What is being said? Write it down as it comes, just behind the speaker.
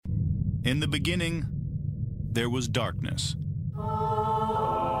In the beginning, there was darkness.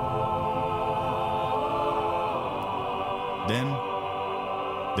 Then,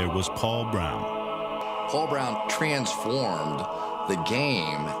 there was Paul Brown. Paul Brown transformed the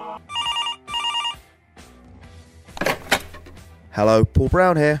game. Hello, Paul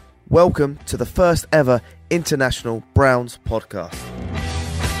Brown here. Welcome to the first ever International Browns podcast.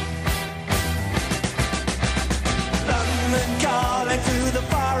 London calling to the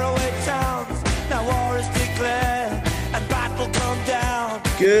faraway towns. Now war is declared and battle come down.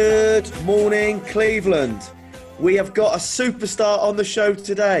 Good morning, Cleveland. We have got a superstar on the show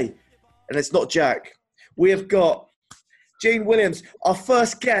today, and it's not Jack. We have got Gene Williams, our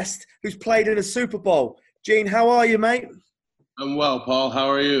first guest who's played in a Super Bowl. Gene, how are you, mate? I'm well, Paul. How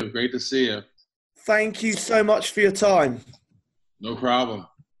are you? Great to see you. Thank you so much for your time. No problem.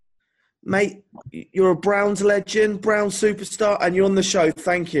 Mate, you're a Browns legend, Browns superstar, and you're on the show.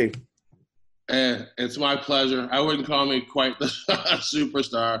 Thank you. It's my pleasure. I wouldn't call me quite the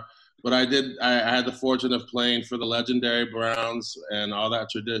superstar, but I had the fortune of playing for the legendary Browns and all that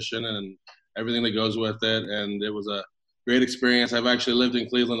tradition and everything that goes with it, and it was a great experience. I've actually lived in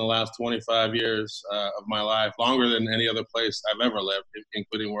Cleveland the last 25 years of my life, longer than any other place I've ever lived,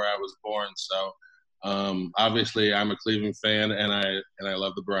 including where I was born. So obviously I'm a Cleveland fan, and I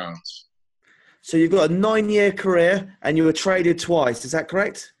love the Browns. So you've got a 9-year career, and you were traded twice. Is that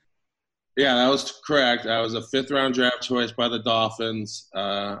correct? Yeah, that was correct. I was a fifth-round draft choice by the Dolphins.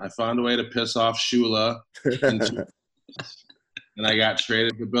 I found a way to piss off Shula, and I got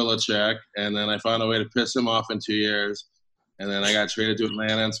traded to Belichick, and then I found a way to piss him off in 2 years. And then I got traded to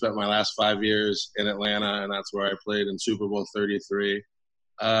Atlanta and spent my last 5 years in Atlanta, and that's where I played in Super Bowl 33.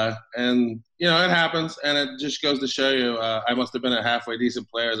 And, you know, it happens, and it just goes to show you I must have been a halfway decent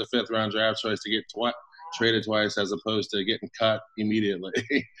player as a fifth-round draft choice to get traded twice as opposed to getting cut immediately,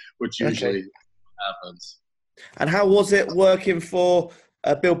 which usually happens. And how was it working for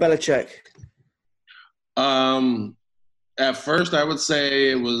Bill Belichick? At first, I would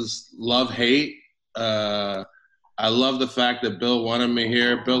say it was love-hate. I love the fact that Bill wanted me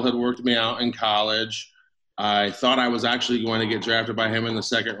here. Bill had worked me out in college. I thought I was actually going to get drafted by him in the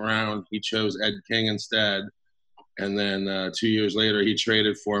second round. He chose Ed King instead. And then 2 years later, he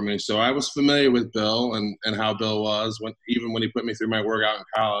traded for me. So I was familiar with Bill and how Bill was. Even when he put me through my workout in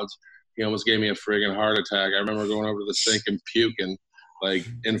college, he almost gave me a friggin' heart attack. I remember going over to the sink and puking, like,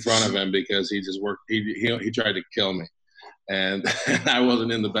 in front of him because he just worked. He tried to kill me. And I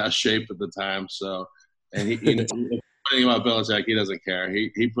wasn't in the best shape at the time. So, and the thing about Belichick, he doesn't care.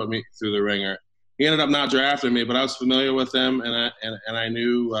 He put me through the ringer. He ended up not drafting me, but I was familiar with him, and I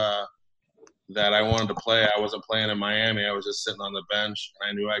knew that I wanted to play. I wasn't playing in Miami. I was just sitting on the bench, and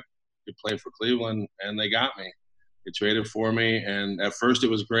I knew I could play for Cleveland, and they got me. They traded for me, and at first it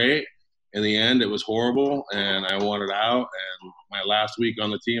was great. In the end, it was horrible, and I wanted out. And my last week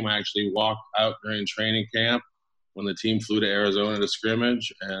on the team, I actually walked out during training camp when the team flew to Arizona to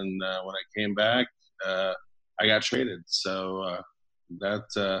scrimmage, and when I came back, I got traded. So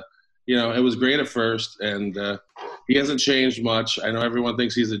it was great at first, and he hasn't changed much. I know everyone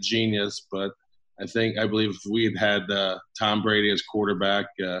thinks he's a genius, but I believe if we had Tom Brady as quarterback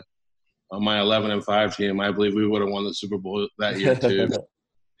on my 11-5 team, I believe we would have won the Super Bowl that year too.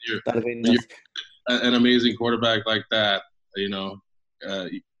 That'd be nice. An amazing quarterback like that,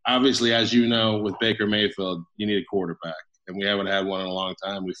 obviously, as you know, with Baker Mayfield, you need a quarterback, and we haven't had one in a long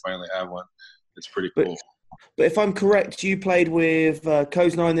time. We finally have one. It's pretty cool. But if I'm correct, you played with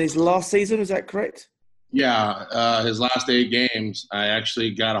Koznar in his last season. Is that correct? Yeah, his last 8 games, I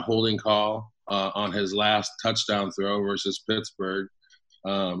actually got a holding call on his last touchdown throw versus Pittsburgh.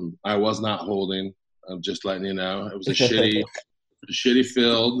 I was not holding. I'm just letting you know. It was a shitty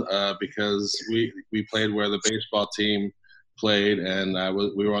field because we played where the baseball team played, and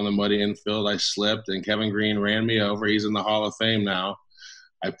we were on the muddy infield. I slipped, and Kevin Green ran me over. He's in the Hall of Fame now.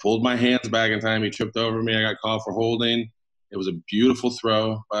 I pulled my hands back in time. He tripped over me. I got called for holding. It was a beautiful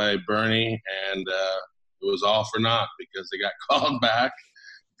throw by Bernie, and it was all for naught because they got called back,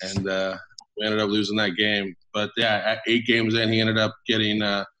 and we ended up losing that game. But, yeah, at 8 games in, he ended up getting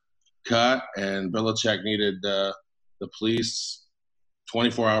cut, and Belichick needed the police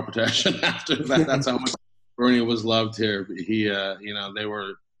 24-hour protection after that. That's how much Bernie was loved here. He, they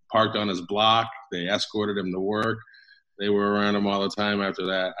were parked on his block. They escorted him to work. They were around him all the time after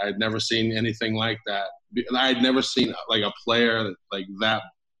that. I'd never seen anything like that. I'd never seen like a player like that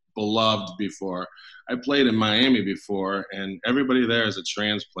beloved before. I played in Miami before, and everybody there is a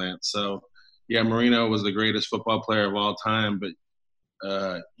transplant. So, yeah, Marino was the greatest football player of all time, but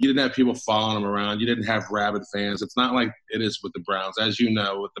you didn't have people following him around. You didn't have rabid fans. It's not like it is with the Browns. As you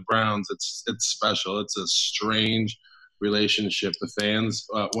know, with the Browns, it's special. It's a strange relationship. The fans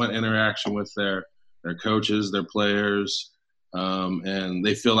want interaction with their coaches, their players, and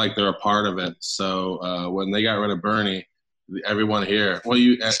they feel like they're a part of it. So when they got rid of Bernie, everyone here, well,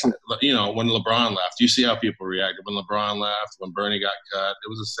 when LeBron left, you see how people reacted. When LeBron left, when Bernie got cut, it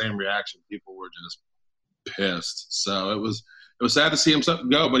was the same reaction. People were just pissed. So it was sad to see him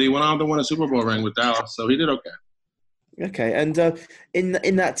go, but he went on to win a Super Bowl ring with Dallas, so he did okay. Okay, and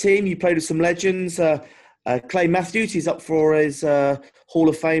in that team, you played with some legends. Clay Matthews, he's up for his Hall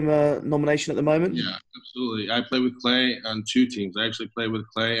of Fame nomination at the moment. Yeah, absolutely. I played with Clay on 2 teams. I actually played with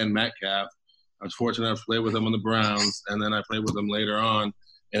Clay and Metcalf. I was fortunate enough to play with him on the Browns, and then I played with him later on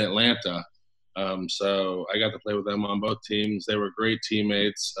in Atlanta. So I got to play with them on both teams. They were great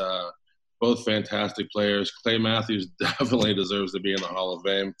teammates, both fantastic players. Clay Matthews definitely deserves to be in the Hall of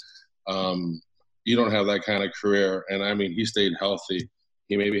Fame. You don't have that kind of career, and I mean, he stayed healthy.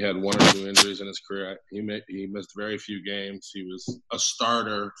 He maybe had 1 or 2 injuries in his career. He missed very few games. He was a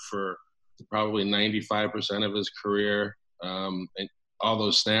starter for probably 95% of his career, and all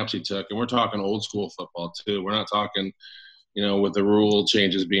those snaps he took. And we're talking old school football too. We're not talking, with the rule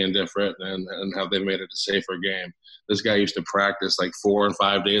changes being different and how they made it a safer game. This guy used to practice like 4 and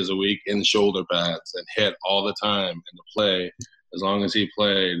 5 days a week in shoulder pads and hit all the time and to play as long as he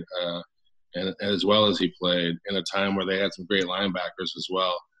played. And as well as he played in a time where they had some great linebackers as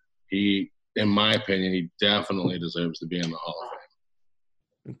well. He, in my opinion, he definitely deserves to be in the Hall of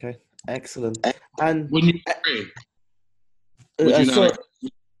Fame. Okay, excellent. And wouldn't you agree?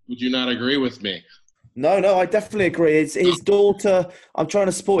 Would you not agree with me? No, I definitely agree. His daughter, I'm trying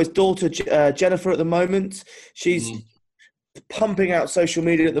to support his daughter, Jennifer, at the moment. She's pumping out social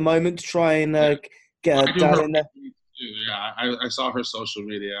media at the moment to try and get her dad in there. Yeah, I saw her social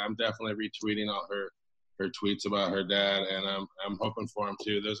media. I'm definitely retweeting all her tweets about her dad, and I'm hoping for him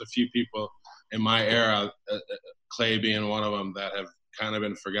too. There's a few people in my era, Clay being one of them, that have kind of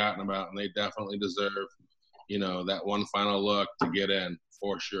been forgotten about, and they definitely deserve, that one final look to get in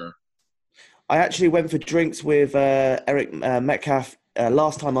for sure. I actually went for drinks with Eric Metcalf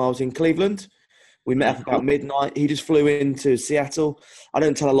last time I was in Cleveland. We met up about midnight. He just flew into Seattle. I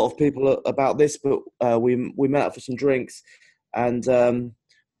don't tell a lot of people about this, but we met up for some drinks, and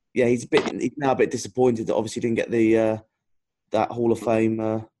he's now a bit disappointed that obviously didn't get the that Hall of Fame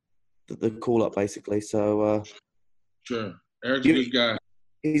the call up basically. So sure, Eric's a good guy.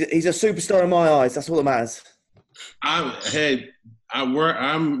 He's a superstar in my eyes. That's all that matters. I'm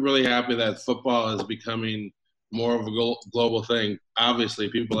really happy that football is becoming more of a global thing. Obviously,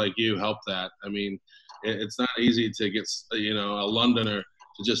 people like you help that. I mean, it's not easy to get, a Londoner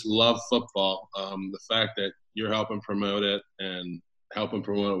to just love football. The fact that you're helping promote it and helping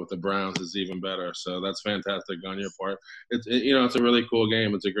promote it with the Browns is even better. So that's fantastic on your part. It's a really cool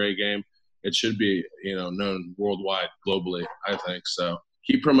game. It's a great game. It should be, known worldwide, globally, I think. So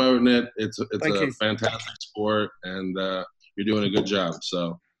keep promoting it. It's a fantastic sport, and you're doing a good job.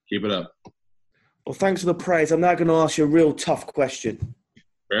 So keep it up. Well, thanks for the praise. I'm now going to ask you a real tough question.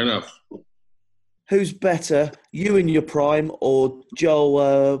 Fair enough. Who's better, you in your prime or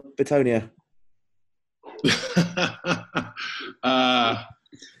Joel Bitonio? I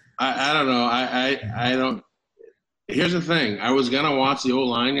don't know. I don't. Here's the thing. I was going to watch the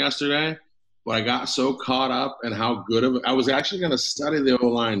O-line yesterday, but I got so caught up in how good of it. I was actually going to study the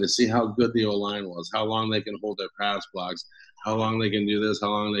O-line to see how good the O-line was, how long they can hold their pass blocks, how long they can do this, how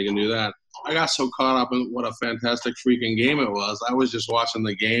long they can do that. I got so caught up in what a fantastic freaking game it was. I was just watching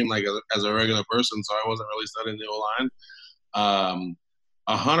the game like as a regular person, so I wasn't really studying the O-line.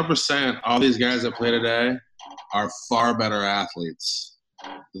 100%, all these guys that play today are far better athletes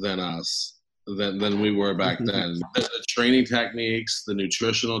than us, than we were back then. The training techniques, the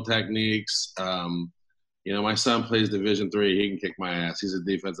nutritional techniques. My son plays Division III. He can kick my ass. He's a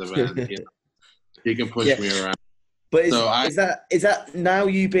defensive end. He can push me around. But is that now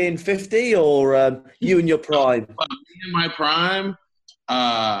you being 50 or you in your prime? In my prime,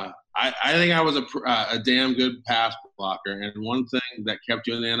 I think I was a damn good pass blocker. And one thing that kept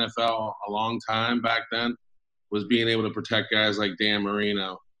you in the NFL a long time back then was being able to protect guys like Dan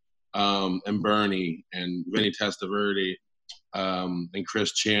Marino and Bernie and Vinny Testaverde and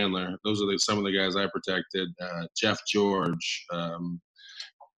Chris Chandler. Those are some of the guys I protected. Jeff George.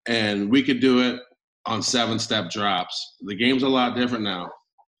 And we could do it on 7-step drops. The game's a lot different now.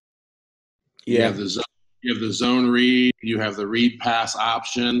 Yeah. You have the zone read. You have the read pass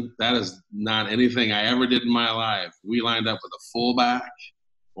option. That is not anything I ever did in my life. We lined up with a fullback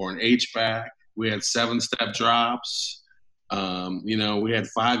or an H-back. We had 7-step drops. We had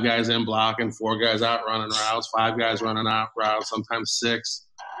 5 guys in blocking, 4 guys out running routes, 5 guys running out routes, sometimes 6.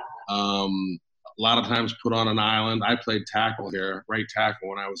 A lot of times put on an island. I played tackle here, right tackle,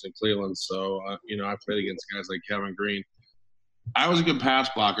 when I was in Cleveland. So, I played against guys like Kevin Green. I was a good pass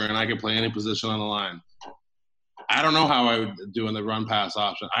blocker, and I could play any position on the line. I don't know how I would do in the run pass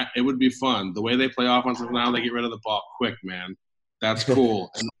option. It would be fun. The way they play offensive now, they get rid of the ball quick, man. That's cool.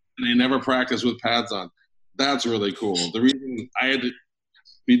 And they never practice with pads on. That's really cool. The reason I had to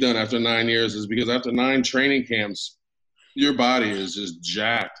be done after 9 years is because after 9 training camps, your body is just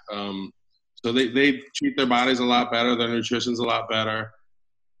jacked. So they treat their bodies a lot better. Their nutrition's a lot better.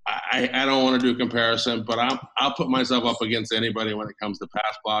 I don't want to do a comparison, but I'll put myself up against anybody when it comes to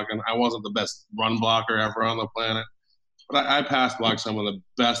pass blocking. I wasn't the best run blocker ever on the planet, but I pass blocked some of the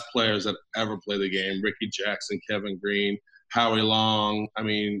best players that ever played the game: Ricky Jackson, Kevin Green, Howie Long. I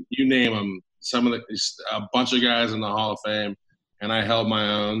mean, you name them. A bunch of guys in the Hall of Fame, and I held my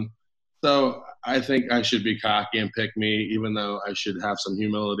own. So I think I should be cocky and pick me, even though I should have some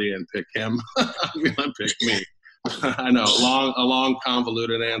humility and pick him. I'm gonna pick me. I know, a long,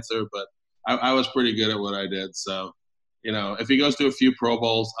 convoluted answer, but I was pretty good at what I did. So, if he goes to a few Pro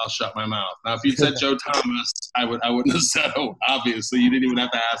Bowls, I'll shut my mouth. Now, if you said Joe Thomas, I wouldn't have said, oh, obviously. You didn't even have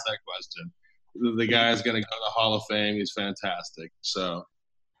to ask that question. The guy's going to go to the Hall of Fame. He's fantastic. So,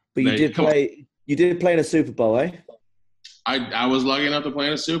 but you did play in a Super Bowl, eh? I was lucky enough to play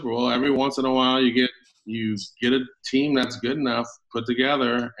in a Super Bowl. Every once in a while, you get a team that's good enough put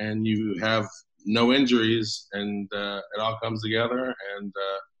together, and you have no injuries, and it all comes together. And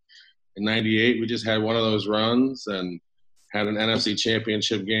in '98, we just had one of those runs and had an NFC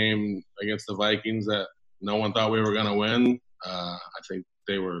Championship game against the Vikings that no one thought we were going to win. I think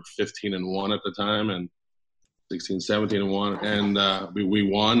they were 15-1 at the time, and 16-17-1, and we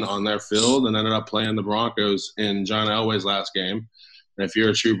won on their field and ended up playing the Broncos in John Elway's last game. And if you're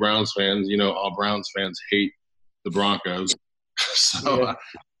a true Browns fan, all Browns fans hate the Broncos. So Yeah.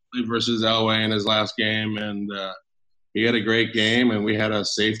 Versus Elway in his last game, and he had a great game, and we had a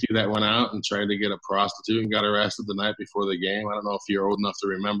safety that went out and tried to get a prostitute and got arrested the night before the game. I don't know if you're old enough to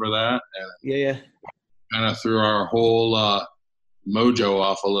remember that. And Yeah. kind of threw our whole mojo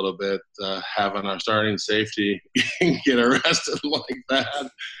off a little bit, having our starting safety get arrested like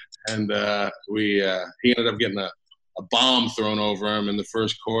that. And he ended up getting a bomb thrown over him in the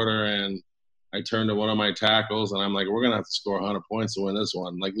first quarter, and I turned to one of my tackles, and I'm like, we're going to have to score 100 points to win this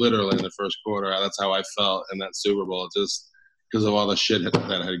one. Like, literally in the first quarter, that's how I felt in that Super Bowl, just because of all the shit that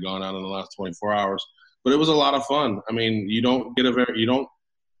had gone on in the last 24 hours. But it was a lot of fun. I mean,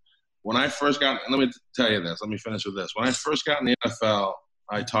 when I first got – let me tell you this. Let me finish with this. When I first got in the NFL,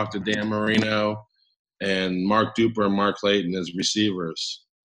 I talked to Dan Marino and Mark Duper and Mark Clayton as receivers.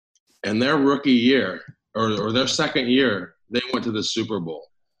 And their rookie year, or their second year, they went to the Super Bowl.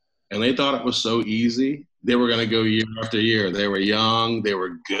 And they thought it was so easy. They were going to go year after year. They were young. They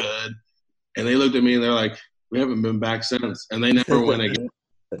were good. And they looked at me, and they're like, we haven't been back since. And they never went again.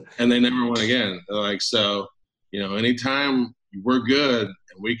 They're like, so, anytime we're good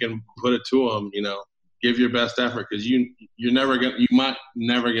and we can put it to them, give your best effort, because you might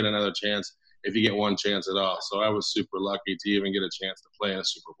never get another chance if you get one chance at all. So I was super lucky to even get a chance to play in a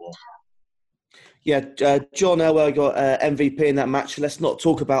Super Bowl. Yeah, John Elway got MVP in that match. Let's not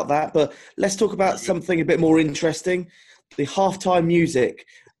talk about that, but let's talk about something a bit more interesting, the halftime music.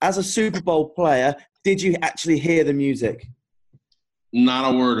 As a Super Bowl player, did you actually hear the music?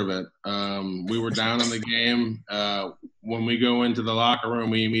 Not a word of it. We were down in the game. When we go into the locker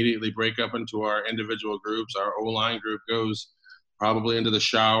room, we immediately break up into our individual groups. Our O-line group goes probably into the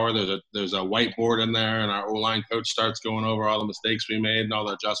shower. There's a whiteboard in there, and our O-line coach starts going over all the mistakes we made and all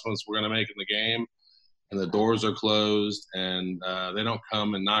the adjustments we're going to make in the game. And the doors are closed, and they don't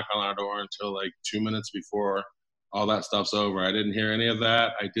come and knock on our door until like 2 minutes before all that stuff's over. I didn't hear any of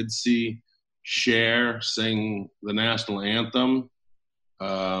that. I did see Cher sing the national anthem.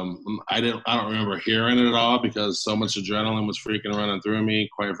 I don't remember hearing it at all because so much adrenaline was freaking running through me.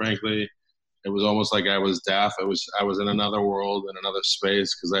 Quite frankly, it was almost like I was deaf. I was in another world, in another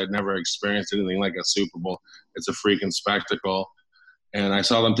space, because I had never experienced anything like a Super Bowl. It's a freaking spectacle. And I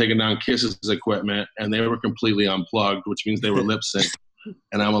saw them taking down Kiss's equipment, and they were completely unplugged, which means they were lip sync.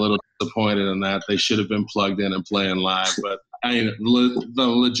 And I'm a little disappointed in that. They should have been plugged in and playing live. But the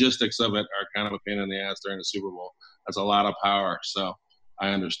logistics of it are kind of a pain in the ass during the Super Bowl. That's a lot of power, so I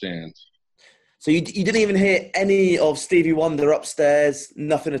understand. So you didn't even hear any of Stevie Wonder upstairs,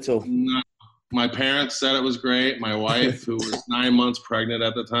 nothing at all? No. My parents said it was great. My wife, who was 9 months pregnant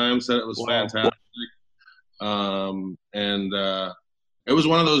at the time, said it was fantastic. it was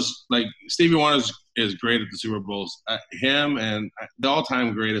one of those, like, Stevie Wonder is great at the Super Bowls. Him and the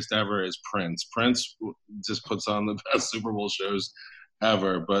all-time greatest ever is Prince. Prince just puts on the best Super Bowl shows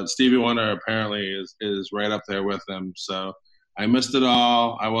ever. But Stevie Wonder apparently is right up there with them. So I missed it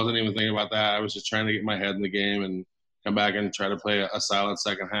all. I wasn't even thinking about that. I was just trying to get my head in the game and come back and try to play a solid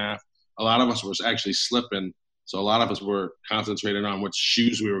second half. A lot of us were actually slipping. So a lot of us were concentrated on which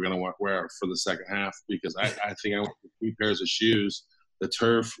shoes we were going to wear for the second half, because I think I went with 3 pairs of shoes. The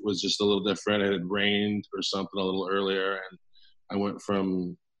turf was just a little different. It had rained or something a little earlier, and I went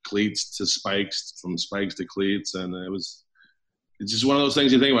from cleats to spikes, from spikes to cleats, and it's just one of those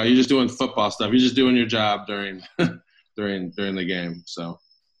things you think about. You're just doing football stuff. You're just doing your job during during the game. So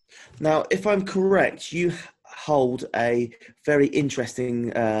now, if I'm correct, you hold a very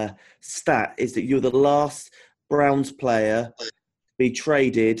interesting stat, is that you're the last Browns player to be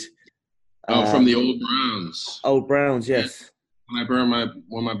traded. From the old Browns. Old Browns, yes. When I burned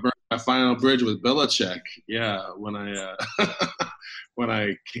my final bridge with Belichick, yeah. When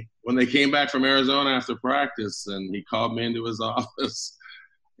they came back from Arizona after practice, and he called me into his office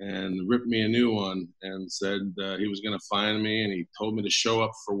and ripped me a new one and said he was going to fine me, and he told me to show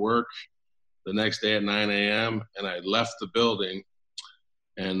up for work the next day at 9 a.m. and I left the building.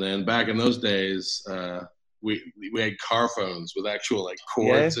 And then back in those days, we had car phones with actual like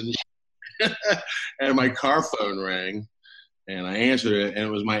cords, and my car phone rang. And I answered it, and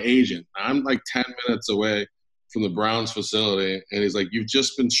it was my agent. I'm like 10 minutes away from the Browns facility, and he's like, "You've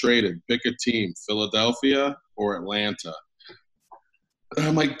just been traded. Pick a team, Philadelphia or Atlanta." And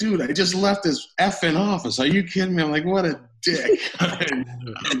I'm like, "Dude, I just left this effing office. Are you kidding me?" I'm like, "What a dick." I'm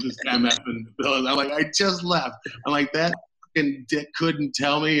just MFing Philly. I'm like, "I just left." I'm like, "That fucking dick couldn't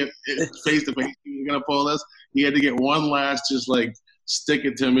tell me face to face he was going to pull this." He had to get one last just like stick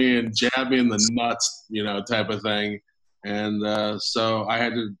it to me and jab me in the nuts, type of thing. And so I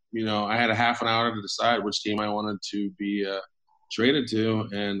had to, I had a half an hour to decide which team I wanted to be traded to.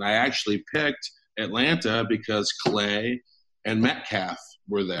 And I actually picked Atlanta because Clay and Metcalf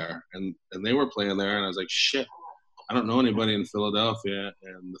were there, and they were playing there. And I was like, shit, I don't know anybody in Philadelphia,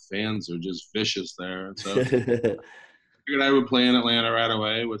 and the fans are just vicious there. And so I figured I would play in Atlanta right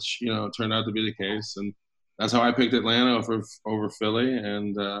away, which, turned out to be the case. And that's how I picked Atlanta over Philly.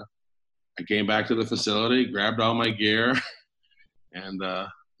 And I came back to the facility, grabbed all my gear, and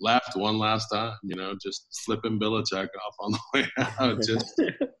left one last time, just flipping Belichick off on the way out. Just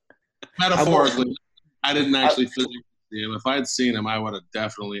metaphorically. I didn't actually physically see him. If I had seen him, I would have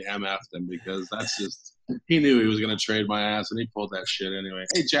definitely MF'd him, because that's just – he knew he was going to trade my ass, and he pulled that shit anyway.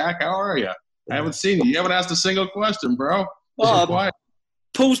 Hey, Jack, how are you? I haven't seen you. You haven't asked a single question, bro. Well,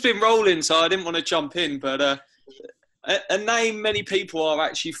 Paul's been rolling, so I didn't want to jump in, but a name many people are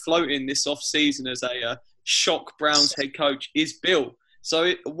actually floating this off-season as a shock Browns head coach is Bill.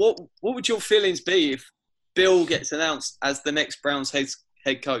 So what would your feelings be if Bill gets announced as the next Browns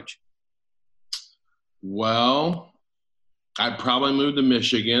head coach? Well, I'd probably move to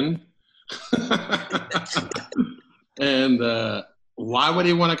Michigan. And why would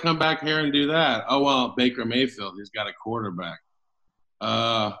he want to come back here and do that? Oh, well, Baker Mayfield, he's got a quarterback.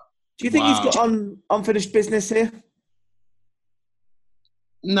 Do you think he's got unfinished business here?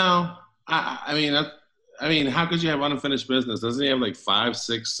 No, I mean, how could you have unfinished business? Doesn't he have like 5,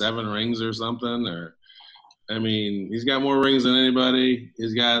 6, 7 rings or something? Or, I mean, he's got more rings than anybody.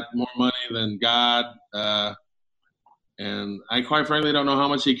 He's got more money than God. And I quite frankly don't know how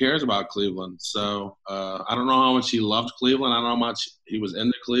much he cares about Cleveland. So I don't know how much he loved Cleveland. I don't know how much he was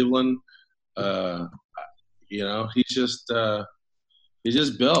into Cleveland. He's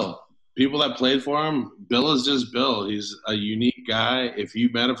just Bill. People that played for him, Bill is just Bill. He's a unique guy. If you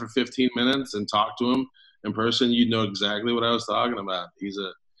met him for 15 minutes and talked to him in person, you'd know exactly what I was talking about. He's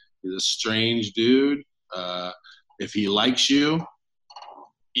a strange dude. If he likes you,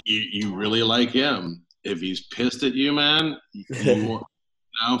 you really like him. If he's pissed at you, man,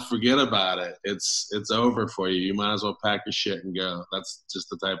 forget about it. It's over for you. You might as well pack your shit and go. That's just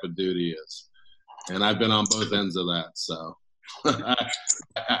the type of dude he is. And I've been on both ends of that, so.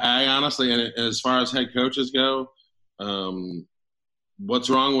 I honestly, and as far as head coaches go, what's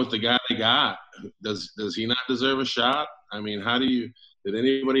wrong with the guy they got? Does he not deserve a shot? I mean, did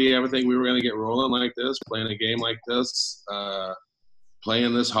anybody ever think we were going to get rolling like this, playing a game like this,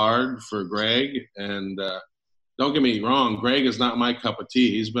 playing this hard for Greg? And don't get me wrong, Greg is not my cup of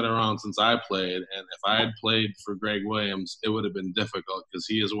tea. He's been around since I played, and if I had played for Greg Williams, it would have been difficult, because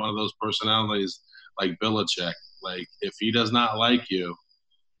he is one of those personalities like Belichick. Like, if he does not like you,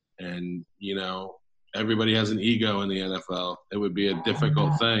 and, everybody has an ego in the NFL, it would be a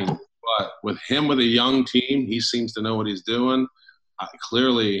difficult thing. But with him, with a young team, he seems to know what he's doing.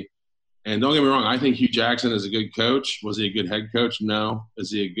 clearly, and don't get me wrong, I think Hugh Jackson is a good coach. Was he a good head coach? No.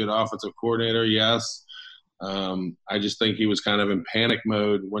 Is he a good offensive coordinator? Yes. I just think he was kind of in panic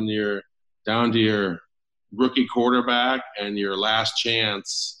mode when you're down to your rookie quarterback and your last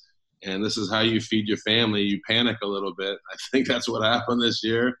chance, and this is how you feed your family. You panic a little bit. I think that's what happened this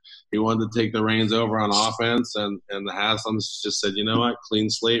year. He wanted to take the reins over on offense, and the Haslams just said, you know what, clean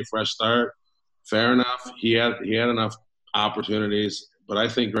slate, fresh start. Fair enough. He had enough opportunities, but I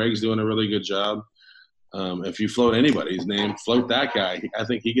think Greg's doing a really good job. If you float anybody's name, float that guy. I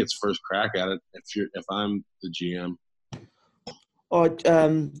think he gets first crack at it if I'm the GM. All right,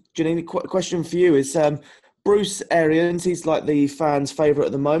 Janine, question for you is Bruce Arians, he's like the fans' favourite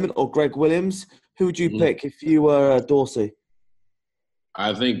at the moment, or Greg Williams. Who would you pick if you were Dorsey?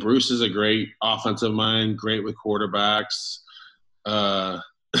 I think Bruce is a great offensive mind, great with quarterbacks.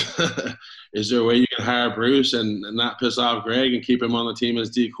 Is there a way you can hire Bruce and not piss off Greg and keep him on the team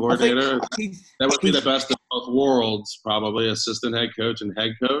as D coordinator? That would be the best of both worlds, probably, assistant head coach and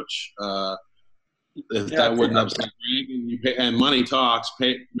head coach. That wouldn't upset Greg. And money talks.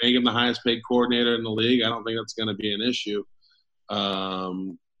 Make him the highest paid coordinator in the league. I don't think that's going to be an issue.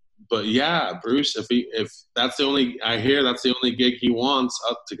 But yeah, Bruce, if that's the only – I hear that's the only gig he wants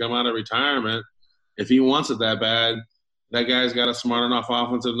up to come out of retirement. If he wants it that bad, that guy's got a smart enough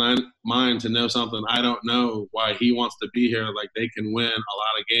offensive mind to know something I don't know, why he wants to be here. Like, they can win a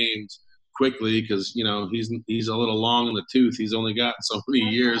lot of games quickly because, you know, he's a little long in the tooth. He's only got so many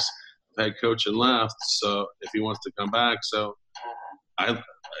years of head coaching left, so if he wants to come back. So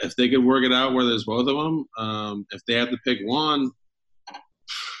if they could work it out where there's both of them, if they have to pick one,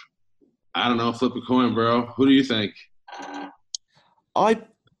 I don't know, flip a coin, bro. Who do you think?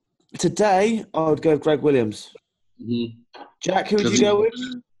 Today, I would go with Greg Williams. Mm-hmm. Jack, who would you go with?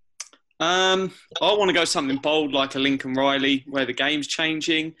 I want to go something bold like a Lincoln Riley, where the game's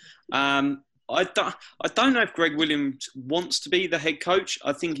changing. I don't know if Greg Williams wants to be the head coach.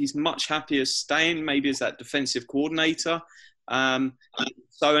 I think he's much happier staying maybe as that defensive coordinator. So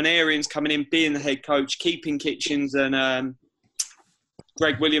an Arians coming in, being the head coach, keeping Kitchens and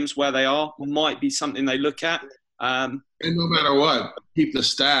Greg Williams where they are might be something they look at. And no matter what, keep the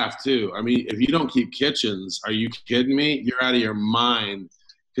staff too. I mean, if you don't keep Kitchens, are you kidding me? You're out of your mind,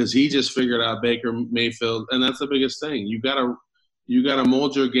 because he just figured out Baker Mayfield, and that's the biggest thing. You gotta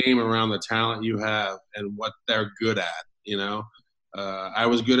mold your game around the talent you have and what they're good at. You know, I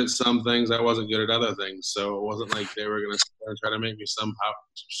was good at some things, I wasn't good at other things, so it wasn't like they were going to try to make me some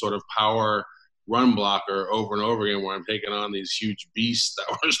sort of power run blocker over and over again, where I'm taking on these huge beasts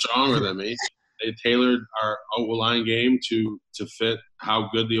that were stronger than me. They tailored our O-line game to fit how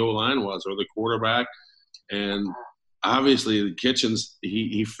good the O-line was, or the quarterback. And obviously the Kitchens,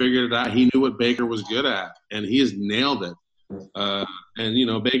 he figured it out. He knew what Baker was good at, and he has nailed it. And, you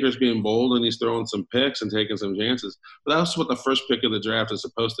know, Baker's being bold, and he's throwing some picks and taking some chances. But that's what the first pick of the draft is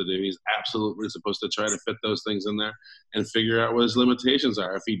supposed to do. He's absolutely supposed to try to fit those things in there and figure out what his limitations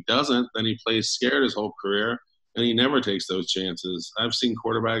are. If he doesn't, then he plays scared his whole career, and he never takes those chances. I've seen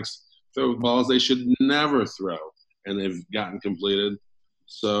quarterbacks throw balls they should never throw, and they've gotten completed.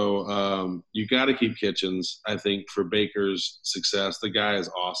 So you got to keep Kitchens, I think, for Baker's success. The guy is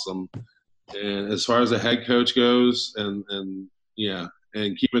awesome. And as far as the head coach goes, and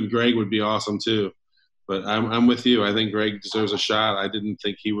keeping Greg would be awesome too. But I'm with you. I think Greg deserves a shot. I didn't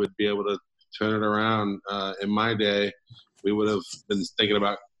think he would be able to turn it around. In my day, we would have been thinking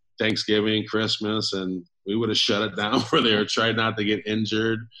about Thanksgiving, Christmas, and we would have shut it down for there, tried not to get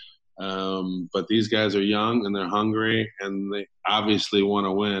injured. But these guys are young and they're hungry, and they obviously want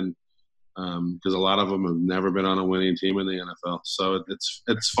to win, because a lot of them have never been on a winning team in the NFL. So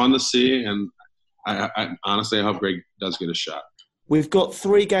it's fun to see, and I honestly I hope Greg does get a shot. We've got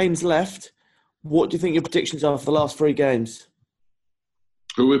 3 games left. What do you think your predictions are for the last 3 games?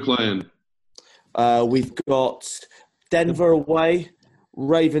 Who are we playing? We've got Denver away,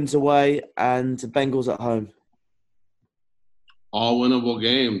 Ravens away, and Bengals at home. All winnable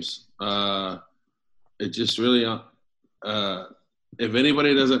games. It just really if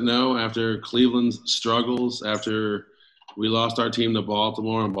anybody doesn't know, after Cleveland's struggles, after we lost our team to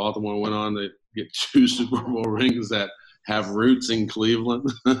Baltimore, and Baltimore went on to get 2 Super Bowl rings that have roots in Cleveland,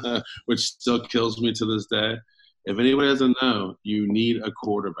 which still kills me to this day. If anybody doesn't know, you need a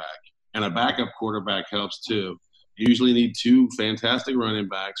quarterback, and a backup quarterback helps too. You usually need 2 fantastic running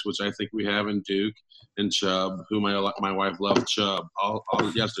backs, which I think we have in Duke and Chubb, who my wife loved Chubb all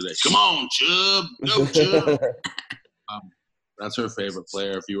yesterday. Come on, Chubb. Go, Chubb. That's her favorite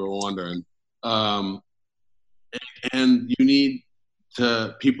player, if you were wondering. And you need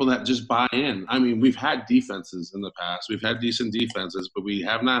to people that just buy in. I mean, we've had defenses in the past. We've had decent defenses, but we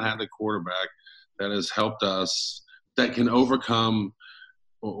have not had a quarterback that has helped us, that can overcome,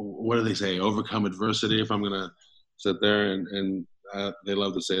 what do they say, overcome adversity, if I'm going to sit there and they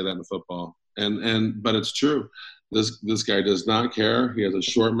love to say that in football. But it's true. This guy does not care. He has a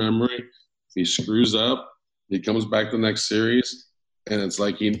short memory. If he screws up, he comes back the next series, and it's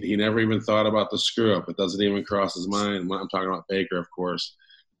like he never even thought about the screw up. It doesn't even cross his mind. When I'm talking about Baker, of course.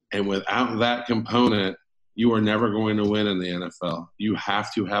 And without that component, you are never going to win in the NFL. You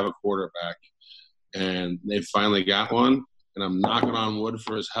have to have a quarterback. And they finally got one, and I'm knocking on wood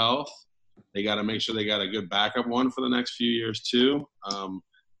for his health. They got to make sure they got a good backup one for the next few years too.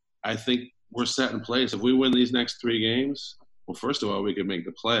 I think we're set in place. If we win these next 3 games, well, first of all, we could make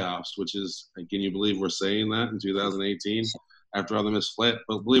the playoffs, which is, can you believe we're saying that in 2018 after all the missed play?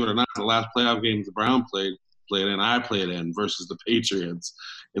 But believe it or not, the last playoff game the Brown played in, I played in, versus the Patriots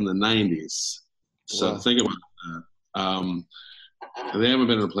in the 90s. So think about that. They haven't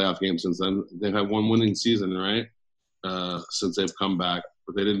been in a playoff game since then. They've had one winning season, right, since they've come back,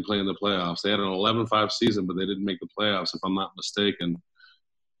 but they didn't play in the playoffs. They had an 11-5 season, but they didn't make the playoffs, if I'm not mistaken.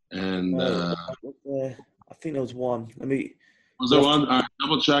 And I think there was one. Was there one? All right,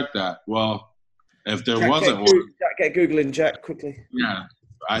 double check that. Well, if there wasn't one, get Googling, Jack, quickly. Yeah,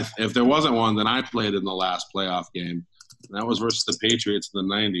 if there wasn't one, then I played in the last playoff game. And that was versus the Patriots in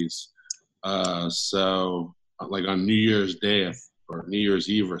the 90s. So like on New Year's Day or New Year's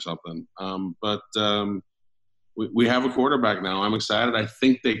Eve or something. But we have a quarterback now. I'm excited. I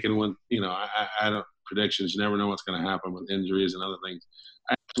think they can win. You know, I don't predictions. You never know what's going to happen with injuries and other things.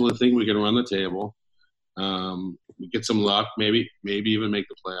 I absolutely think we can run the table. We get some luck, maybe even make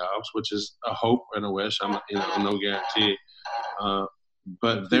the playoffs, which is a hope and a wish. I'm no guarantee.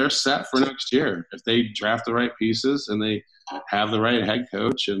 But they're set for next year. If they draft the right pieces and they have the right head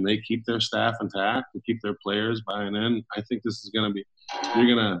coach and they keep their staff intact and keep their players buying in, I think this is going to be –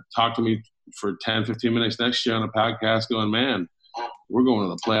 you're going to talk to me for 10, 15 minutes next year on a podcast going, man, we're going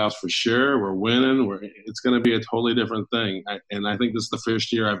to the playoffs for sure. We're winning. It's going to be a totally different thing. And I think this is the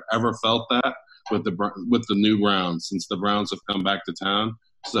first year I've ever felt that with the new Browns, since the Browns have come back to town.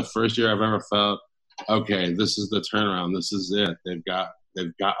 It's the first year I've ever felt, okay, this is the turnaround. This is it. They've got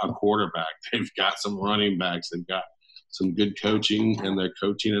a quarterback. They've got some running backs. They've got some good coaching, and they're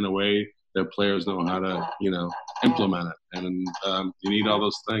coaching in a way that players know how to, implement it. And you need all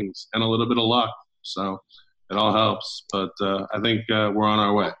those things and a little bit of luck. So it all helps. But I think we're on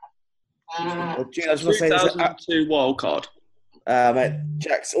our way. Well, Gene, I just want to say this. 2002 wild card. Mate,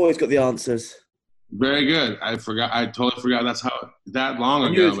 Jack's always got the answers. Very good. I totally forgot. That's that long I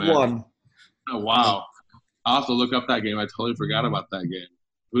knew ago, it's man. one. Oh, wow. I'll have to look up that game. I totally forgot about that game.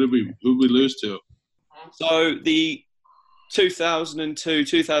 Who did we lose to? So the 2002,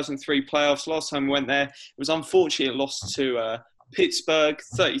 2003 playoffs, last time we went there, it was unfortunate lost to Pittsburgh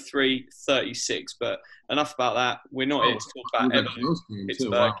 33-36. But enough about that. We're not here to talk about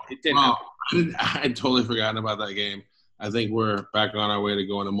Pittsburgh. Wow. It didn't happen. I had totally forgotten about that game. I think we're back on our way to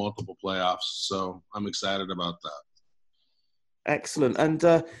going to multiple playoffs, so I'm excited about that. Excellent. And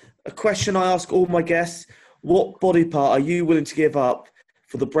a question I ask all my guests, what body part are you willing to give up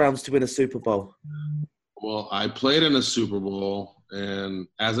for the Browns to win a Super Bowl? Well, I played in a Super Bowl, and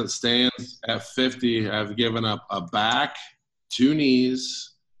as it stands at 50, I've given up a back, 2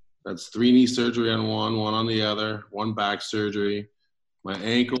 knees. That's 3 knee surgery on one on the other, 1 back surgery, my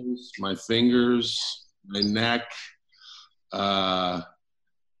ankles, my fingers, my neck. I've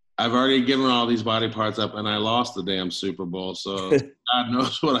already given all these body parts up, and I lost the damn Super Bowl. So God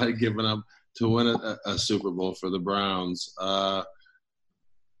knows what I've given up to win a Super Bowl for the Browns.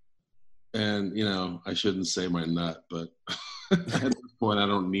 And, I shouldn't say my nut, but at this point I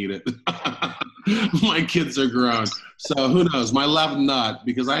don't need it. My kids are grown. So who knows? My left nut,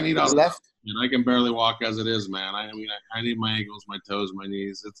 because I need all left. And I can barely walk as it is, man. I need my ankles, my toes, my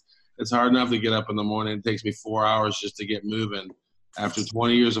knees. It's hard enough to get up in the morning. It takes me 4 hours just to get moving. After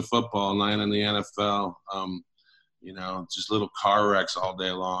 20 years of football, 9 in the NFL, just little car wrecks all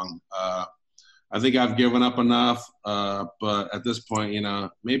day long. I think I've given up enough, but at this point,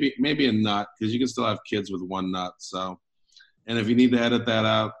 maybe a nut, because you can still have kids with 1 nut. So, and if you need to edit that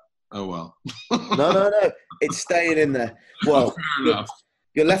out, oh well. No, it's staying in there. Well, fair enough.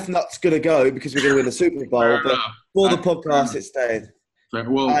 Your left nut's going to go because we're going to win the Super Bowl, Fair but enough. for the podcast, it's staying.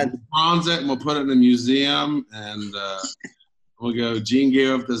 We'll bronze it and we'll put it in a museum, and we'll go, Gene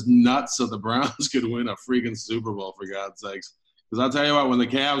gave up this nut so the Browns could win a freaking Super Bowl, for God's sakes. Because I'll tell you what, when the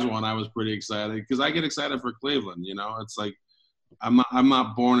Cavs won, I was pretty excited, because I get excited for Cleveland. It's like I'm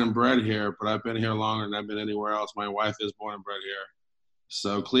not born and bred here, but I've been here longer than I've been anywhere else. My wife is born and bred here.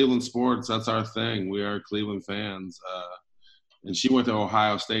 So Cleveland sports, that's our thing. We are Cleveland fans. And she went to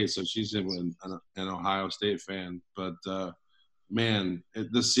Ohio State, so she's an Ohio State fan. But man,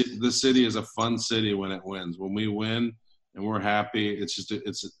 this city is a fun city when it wins. When we win and we're happy,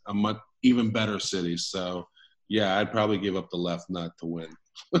 it's a much even better city. So yeah, I'd probably give up the left nut to win.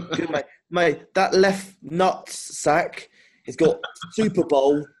 Good, mate. That left nut sack has got Super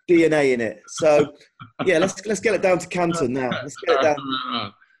Bowl DNA in it. So yeah, let's get it down to Canton now. Let's get it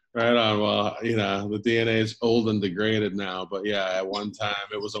down. Right on. Well, the DNA is old and degraded now, but yeah, at one time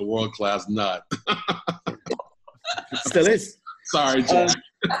it was a world-class nut. Still is. Sorry, Jack.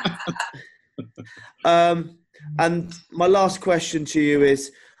 And my last question to you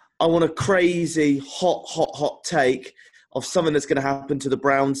is, I want a crazy, hot take of something that's going to happen to the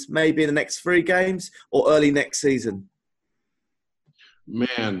Browns, maybe in the next 3 games or early next season.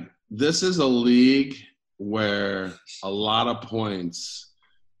 Man, this is a league where a lot of points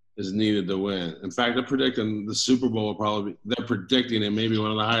is needed to win. In fact, they're predicting the Super Bowl they're predicting it may be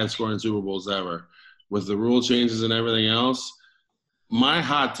one of the highest scoring Super Bowls ever. With the rule changes and everything else, my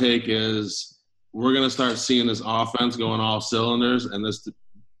hot take is we're going to start seeing this offense going all cylinders, and this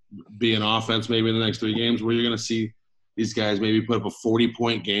be an offense maybe in the next 3 games where you're going to see these guys maybe put up a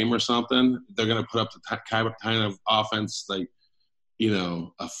 40-point game or something. They're going to put up the kind of offense like,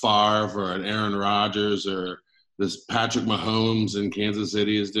 a Favre or an Aaron Rodgers or this Patrick Mahomes in Kansas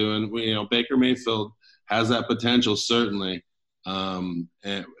City is doing. Baker Mayfield has that potential, certainly. And,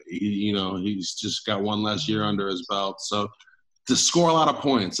 he's just got one less year under his belt. So to score a lot of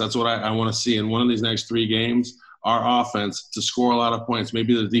points, that's what I want to see in one of these next 3 games, our offense to score a lot of points.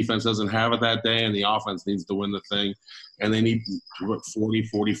 Maybe the defense doesn't have it that day and the offense needs to win the thing. And they need 40,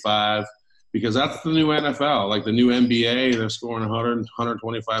 45. Because that's the new NFL. Like the new NBA, they're scoring 100,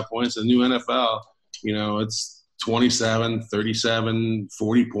 125 points. The new NFL, it's 27, 37,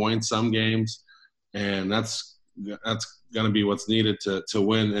 40 points some games. And that's going to be what's needed to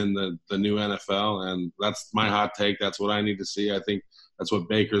win in the new NFL. And that's my hot take. That's what I need to see. I think that's what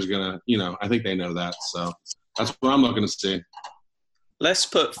Baker's going to, I think they know that. So that's what I'm looking to see. Let's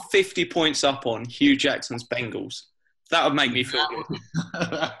put 50 points up on Hugh Jackson's Bengals. That would make me feel good.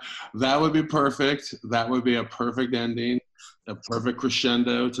 That would be perfect. That would be a perfect ending, a perfect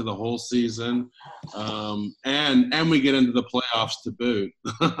crescendo to the whole season. And we get into the playoffs to boot.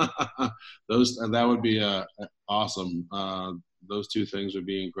 That would be awesome. Those 2 things would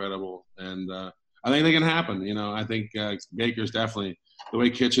be incredible. And I think they can happen. I think Baker's definitely – the way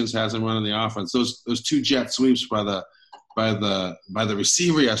Kitchens has him running the offense. Those 2 jet sweeps by the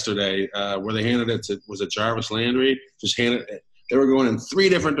receiver yesterday, where they handed it to, was it Jarvis Landry? Just handed it. They were going in 3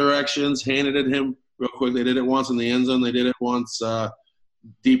 different directions, handed it him real quick. They did it once in the end zone. They did it once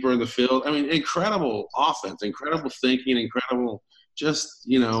deeper in the field. I mean, incredible offense, incredible thinking, incredible just,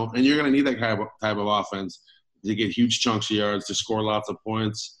 and you're going to need that type of offense to get huge chunks of yards, to score lots of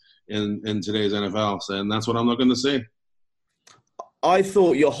points in today's NFL. And that's what I'm looking to see. I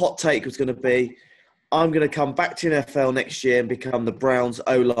thought your hot take was going to be, I'm going to come back to NFL next year and become the Browns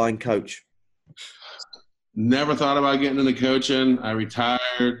O-line coach. Never thought about getting into coaching. I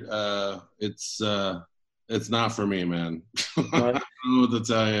retired. It's not for me, man. Right. I don't know what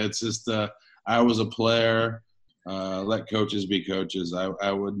to tell you. It's just I was a player. Let coaches be coaches.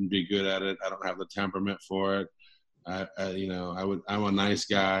 I wouldn't be good at it. I don't have the temperament for it. I'm a nice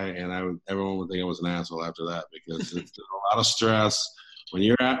guy, and everyone would think I was an asshole after that, because it's a lot of stress. When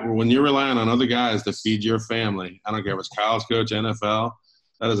you're relying on other guys to feed your family, I don't care if it's college coach, NFL,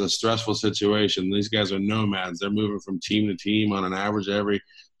 that is a stressful situation. These guys are nomads. They're moving from team to team on an average every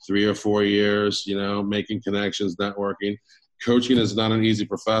 3 or 4 years, making connections, networking. Coaching is not an easy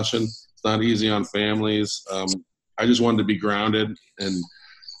profession. It's not easy on families. I just wanted to be grounded. And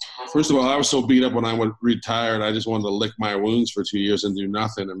first of all, I was so beat up when I retired, I just wanted to lick my wounds for 2 years and do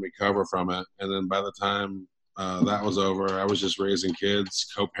nothing and recover from it. And then by the time that was over, I was just raising kids,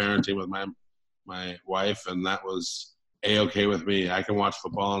 co-parenting with my wife, and that was A-okay with me. I can watch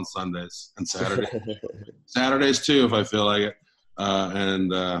football on Sundays and Saturdays too if I feel like it. And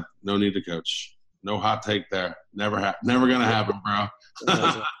no need to coach. No hot take there. Never gonna happen, bro.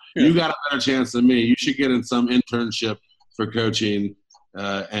 You got a better chance than me. You should get in some internship for coaching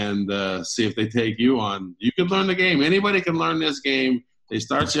and see if they take you on. You can learn the game. Anybody can learn this game. They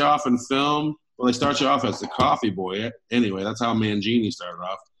start you off in film. Well, they start you off as the coffee boy. Anyway, that's how Mangini started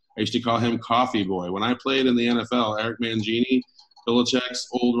off. I used to call him Coffee Boy. When I played in the NFL, Eric Mangini, Belichick's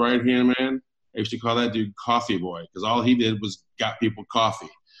old right-hand man, I used to call that dude Coffee Boy because all he did was got people coffee.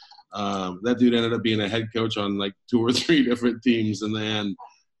 That dude ended up being a head coach on like 2 or 3 different teams in the end.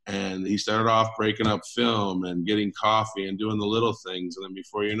 And he started off breaking up film and getting coffee and doing the little things. And then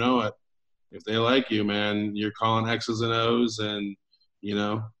before you know it, if they like you, man, you're calling X's and O's and, you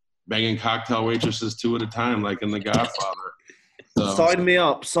know, banging cocktail waitresses 2 at a time, like in The Godfather. So, Sign me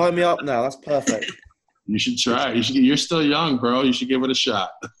up. Sign me up now. That's perfect. You should try. You're still young, bro. You should give it a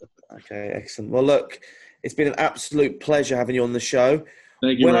shot. Okay, excellent. Well, look, it's been an absolute pleasure having you on the show.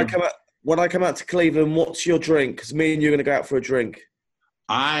 Thank you. When I come out to Cleveland, what's your drink? Because me and you are going to go out for a drink.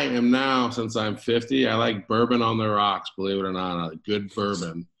 I am now, since I'm 50, I like bourbon on the rocks, believe it or not. A good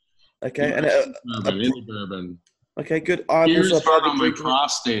bourbon. Okay. Any bourbon. Okay, good. Here's hard on my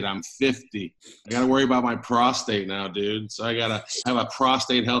prostate. I'm 50. I got to worry about my prostate now, dude. So I got to have a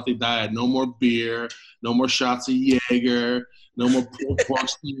prostate-healthy diet. No more beer. No more shots of Jaeger. No more pork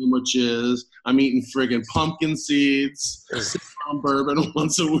sandwiches. I'm eating friggin' pumpkin seeds, sipping on bourbon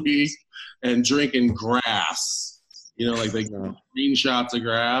once a week, and drinking grass. You know, like the green shots of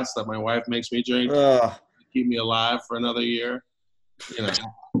grass that my wife makes me drink to keep me alive for another year. You know,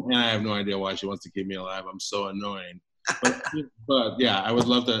 and I have no idea why she wants to keep me alive. I'm so annoying. But yeah, I would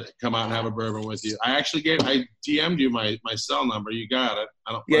love to come out and have a bourbon with you. I DM'd you my cell number. You got it.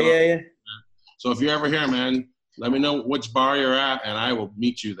 Yeah. So if you're ever here, man, let me know which bar you're at, and I will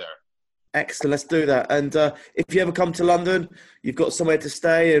meet you there. Excellent. Let's do that. And if you ever come to London, you've got somewhere to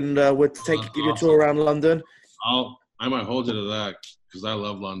stay, and we'll give you a tour around London. I might hold you to that because I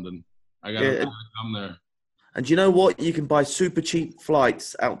love London. I got to come there. And you know what? You can buy super cheap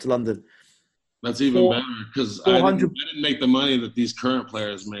flights out to London. That's even better because I didn't make the money that these current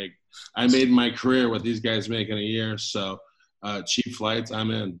players make. I made my career what these guys make in a year. So cheap flights,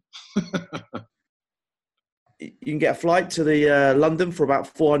 I'm in. You can get a flight to the London for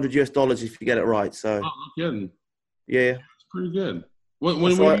about $400 if you get it right. So. Oh, no kidding. Yeah. It's pretty good. When were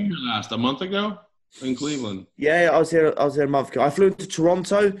you here last? A month ago? In Cleveland. Yeah, I was here a month ago. I flew into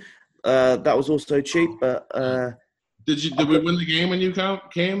Toronto. That was also cheap, but did we win the game when you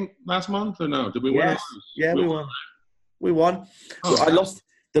came last month or no? Did we win? Yeah, we won. We won. Oh, I lost.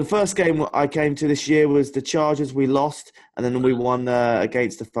 The first game I came to this year was the Chargers. We lost, and then we won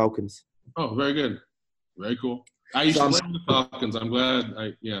against the Falcons. Oh, very good. Very cool. I used to play with the Falcons. I'm glad.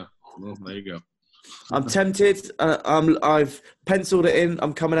 Well, there you go. I'm tempted. I've penciled it in.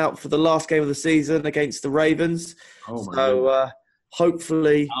 I'm coming out for the last game of the season against the Ravens. Oh my God.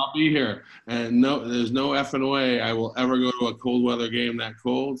 Hopefully I'll be here. And there's no effing way I will ever go to a cold weather game that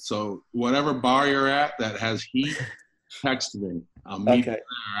cold. So whatever bar you're at that has heat, text me. I'll meet you there.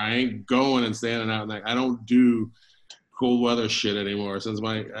 I ain't going and standing out. I don't do cold weather shit anymore since oh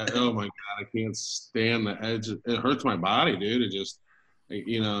my God, I can't stand the edge. It hurts my body, dude. It just,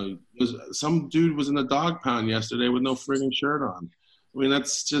 some dude was in the dog pound yesterday with no friggin' shirt on. I mean,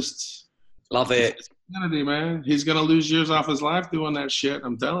 that's just love it. It's insanity, man. He's gonna lose years off his life doing that shit.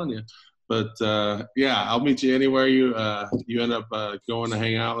 I'm telling you. But yeah, I'll meet you anywhere you end up going to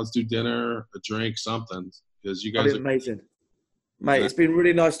hang out. Let's do dinner, a drink, something. Because you guys are amazing, mate. It's been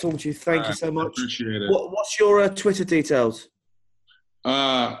really nice talking to you. Thank you so much. Appreciate it. What's your Twitter details?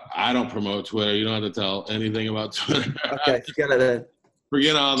 I don't promote Twitter. You don't have to tell anything about Twitter. Okay, forget it then.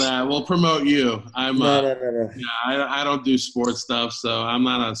 Forget all that. We'll promote you. No. Yeah, I don't do sports stuff, so I'm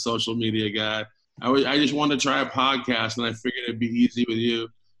not a social media guy. I just wanted to try a podcast, and I figured it'd be easy with you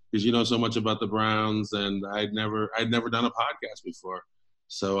because you know so much about the Browns, and I'd never done a podcast before.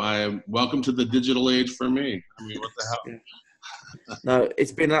 So I am welcome to the digital age for me. I mean, what the hell? No,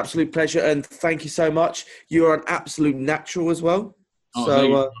 it's been an absolute pleasure, and thank you so much. You are an absolute natural as well. Oh,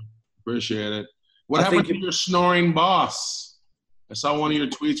 so appreciate it. What happened to your snoring boss? I saw one of your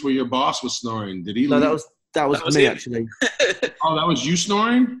tweets where your boss was snoring. Did he? No, leave? that was me actually. Oh, that was you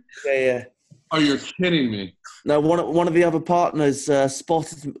snoring? Yeah. Oh, you're kidding me. No, one of the other partners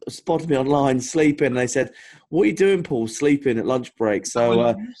spotted me online sleeping. They said, "What are you doing, Paul? Sleeping at lunch break?"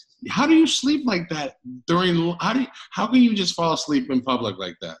 So, how do you sleep like that during? How can you just fall asleep in public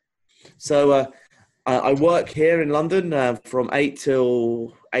like that? So, I work here in London from 8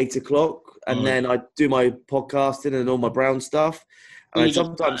 till 8 o'clock, and then I do my podcasting and all my Brown stuff. And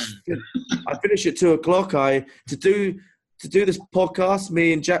I finish at 2 o'clock. To do this podcast,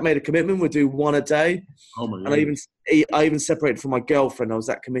 me and Jack made a commitment. We'll do one a day. Oh my God. And I even separated from my girlfriend. I was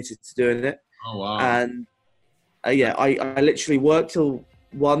that committed to doing it. Oh wow. And I literally work till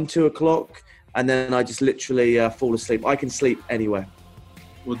 1, 2 o'clock, and then I just literally fall asleep. I can sleep anywhere.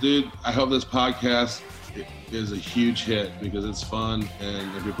 Well, dude, I hope this podcast is a huge hit because it's fun,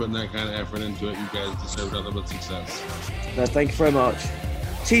 and if you're putting that kind of effort into it, you guys deserve nothing but success. No, thank you very much.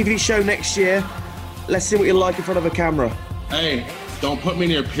 TV show next year. Let's see what you like in front of a camera. Hey, don't put me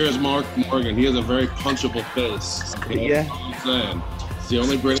near Piers Morgan. He has a very punchable face. Okay? Yeah. That's all I'm saying. the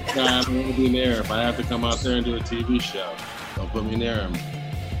only British guy I don't want to be near. If I have to come out there and do a TV show, don't put me near him.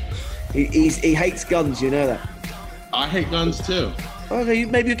 He hates guns, you know that. I hate guns too. Okay,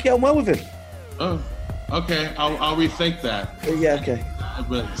 maybe you get on well with him. Oh, okay. I'll rethink that. Yeah, okay.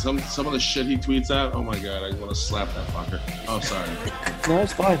 But some of the shit he tweets out, oh my god, I want to slap that fucker. Oh, sorry. No,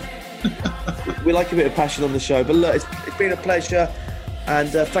 it's fine. We like a bit of passion on the show, but look, it's been a pleasure, and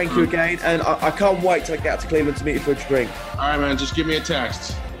thank you again. And I can't wait till I get out to Cleveland to meet you for a drink. All right, man. Just give me a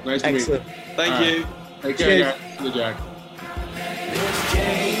text. Nice to meet you. Thank you. Take care, guys. See you, Jack. There's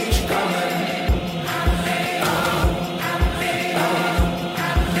change coming.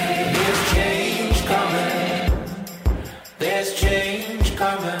 There's change coming. There's change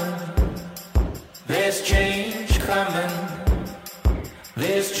coming. There's change coming.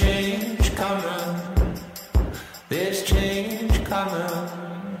 There's change coming. There's change coming.